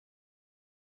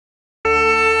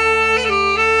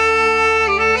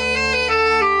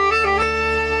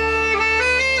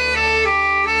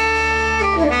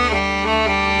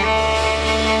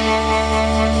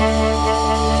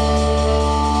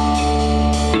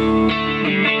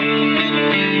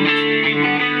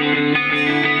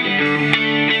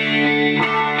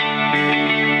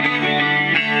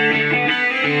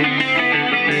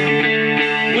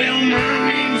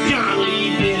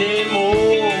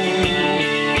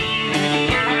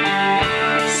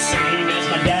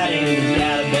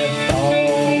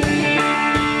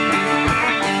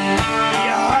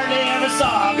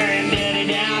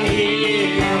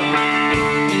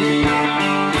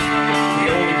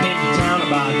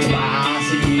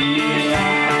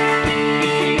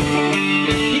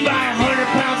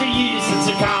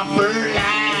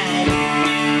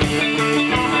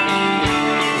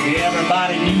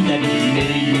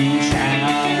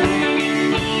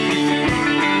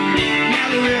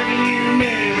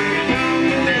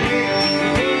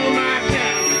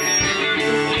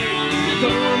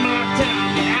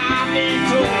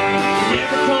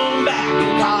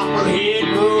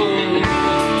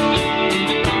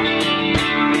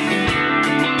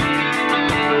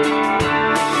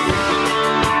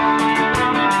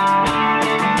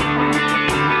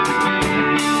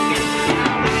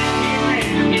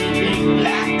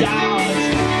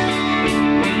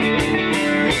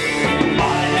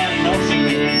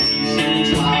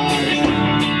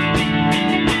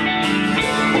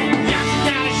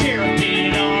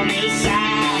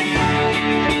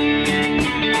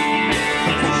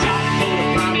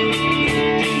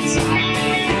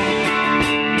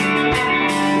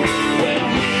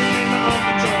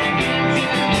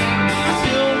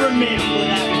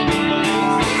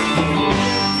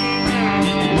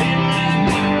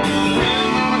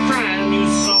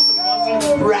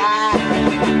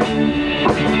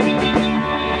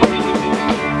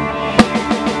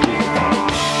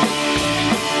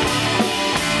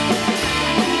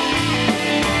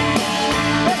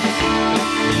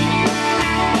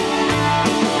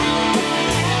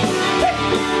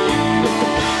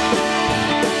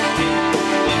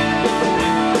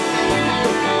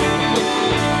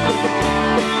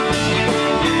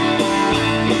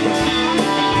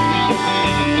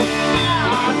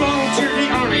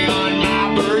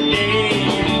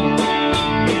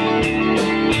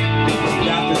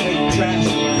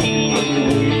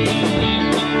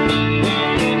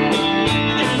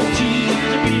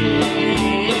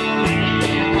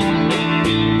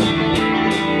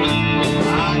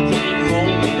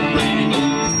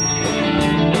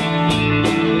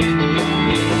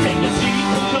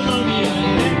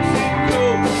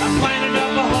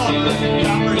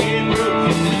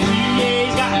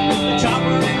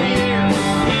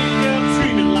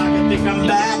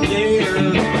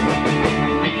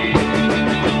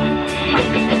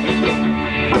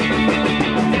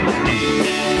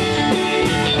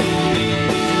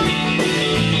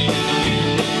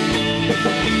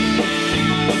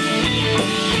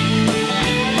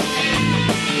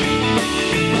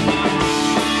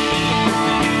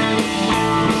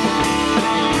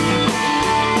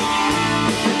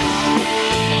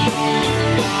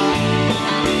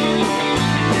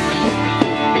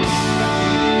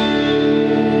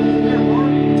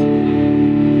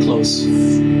close.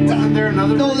 Isn't there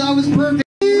another? No, that was perfect.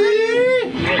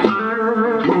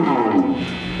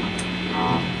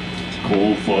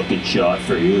 Cold fucking shot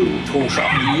for you. Cold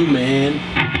shot for you, man.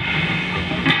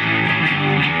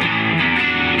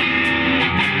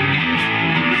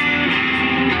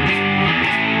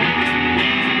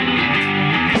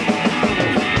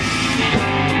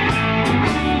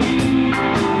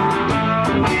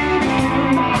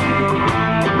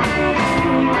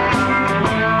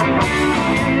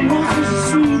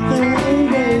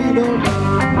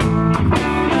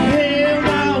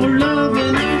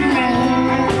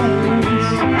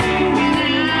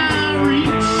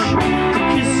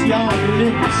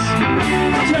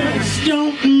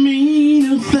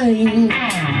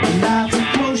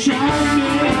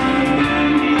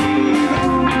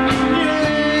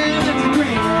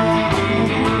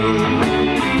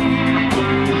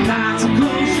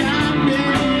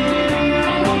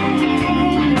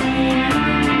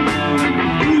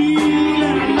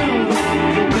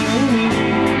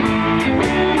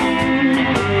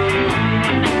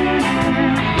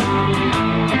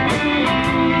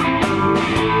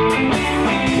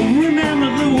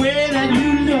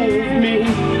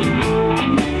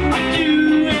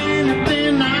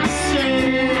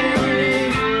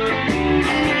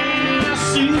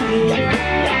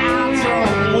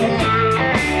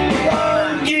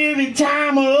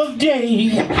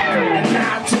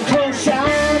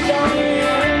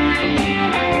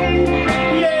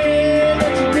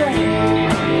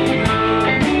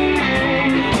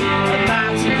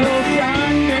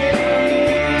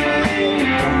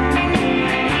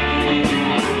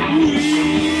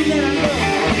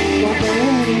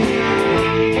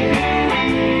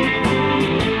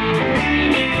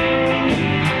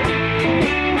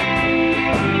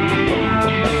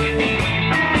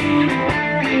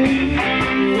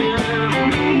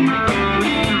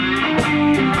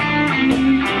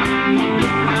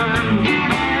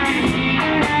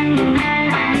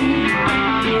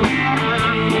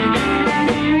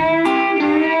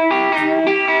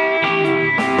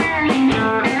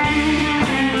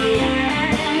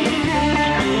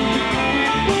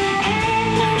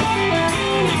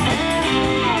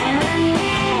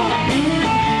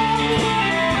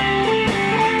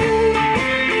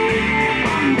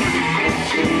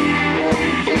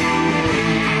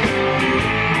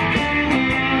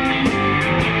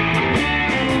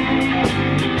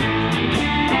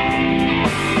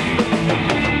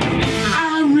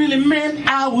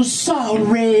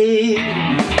 Sorry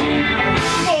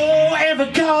for ever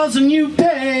causing you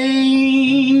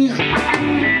pain.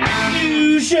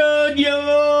 You showed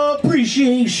your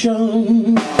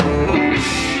appreciation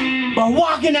by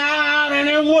walking out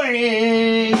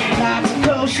anyway. That's a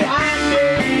cold shot.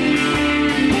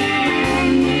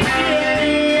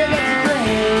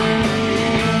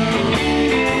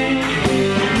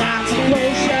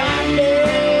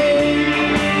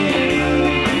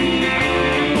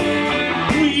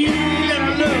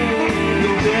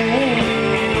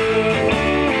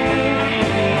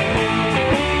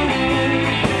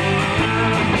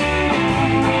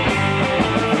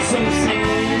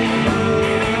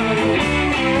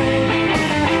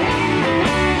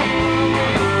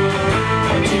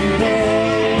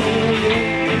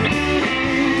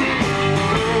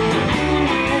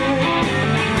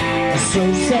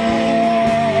 So sad.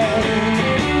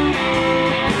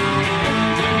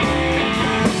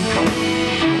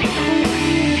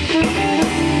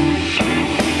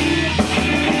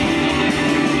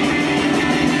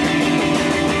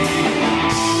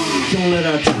 Don't let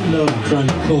our true love run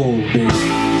cold, baby.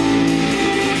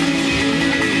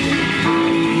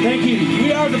 Thank you.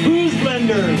 We are the Booze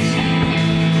Blenders.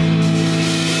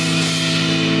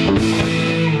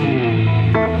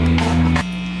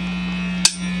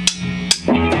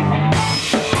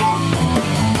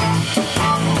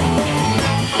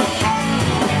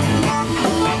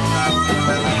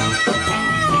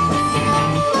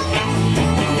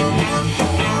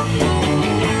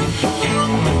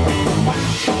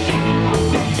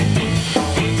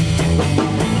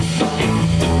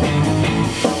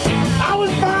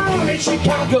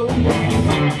 Chicago,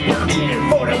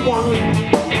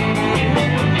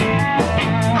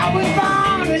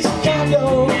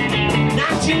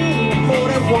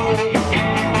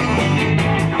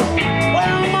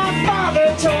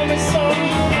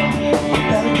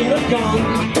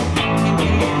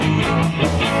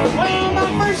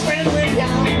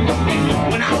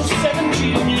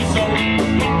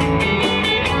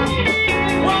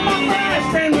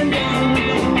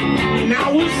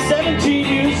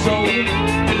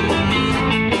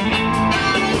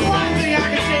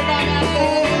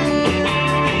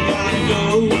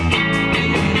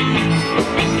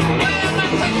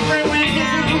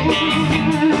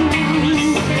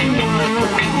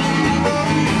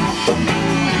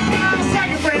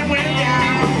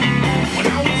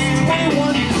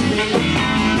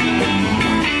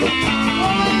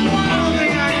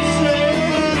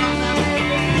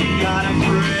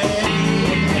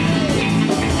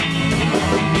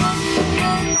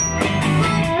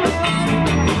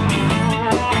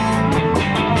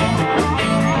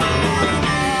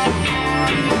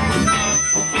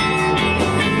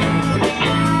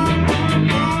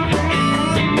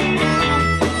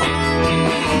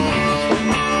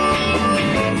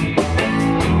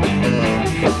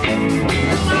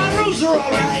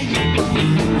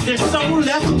 There's someone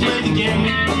left to play the game.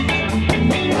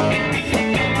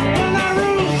 And our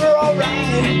rules are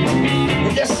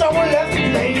alright. There's someone left to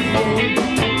play the game.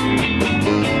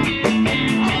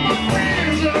 All my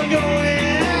friends are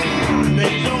going.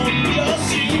 They don't just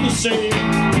seem the same.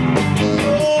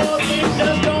 Oh, they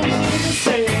just don't seem the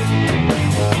same.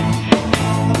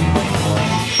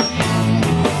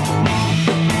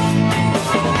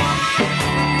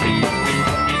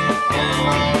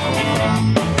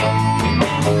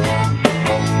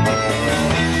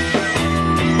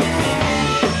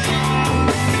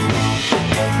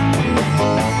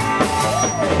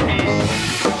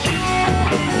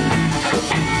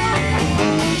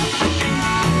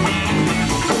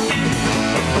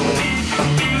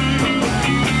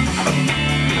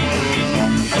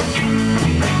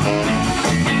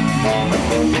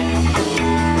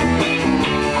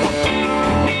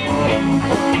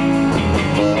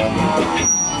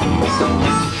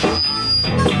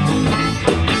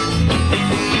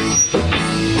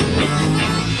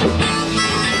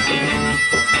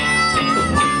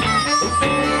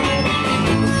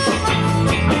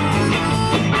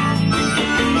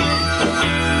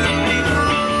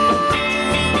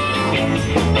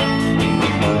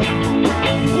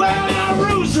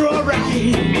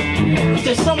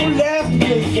 There's someone left to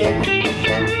play the game.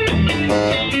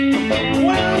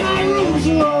 Well, my rules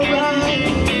are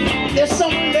alright. There's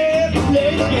someone left to play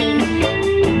the game.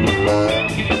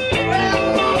 Well,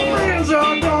 my friends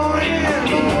are going.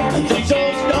 They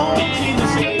just don't seem the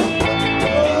same.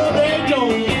 Oh, they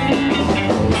don't.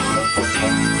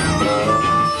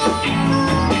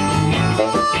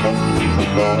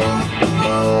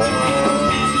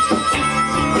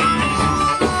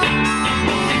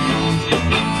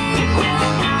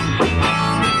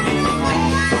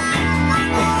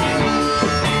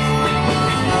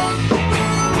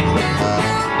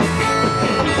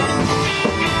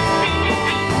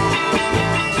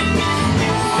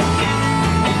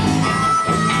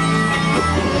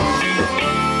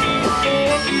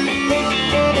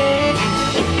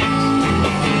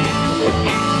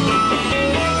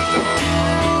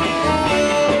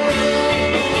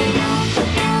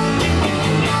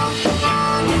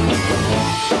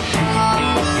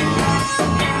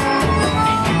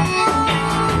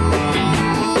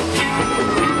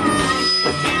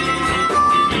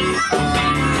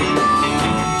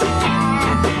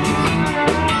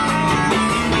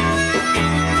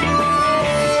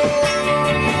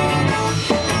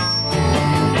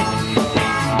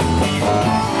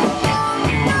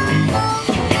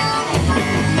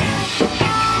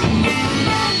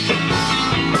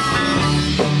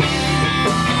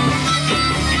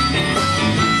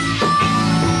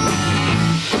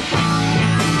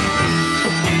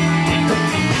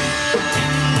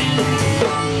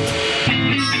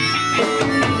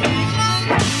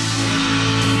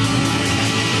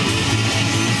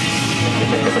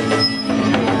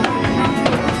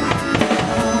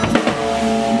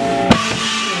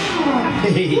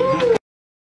 Hey.